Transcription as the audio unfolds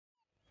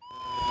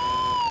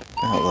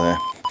out there.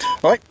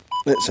 Right,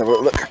 let's have a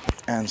look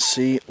and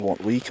see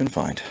what we can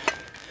find.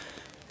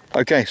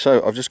 Okay,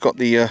 so I've just got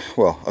the,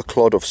 well, a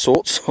clod of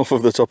sorts off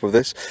of the top of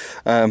this.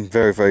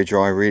 Very, very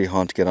dry, really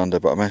hard to get under,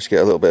 but I managed to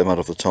get a little bit of mud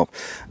off the top.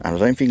 And I don't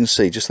know if you can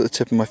see, just at the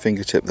tip of my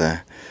fingertip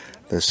there,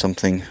 there's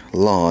something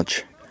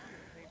large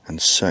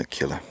and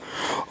circular.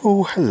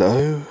 Oh,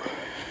 hello.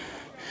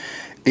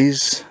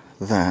 Is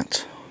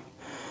that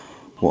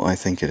what I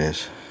think it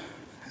is?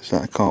 Is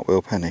that a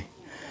Cartwheel penny?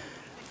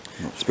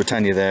 It's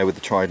Britannia there with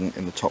the trident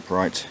in the top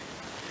right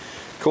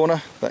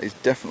corner. That is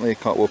definitely a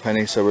Cartwheel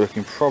penny, so we're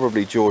looking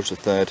probably George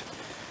III,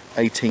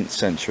 18th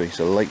century,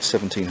 so late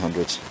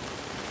 1700s.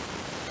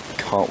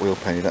 Cartwheel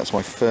penny. That's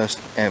my first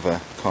ever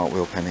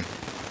Cartwheel penny.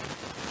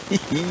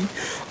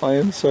 I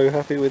am so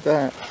happy with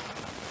that.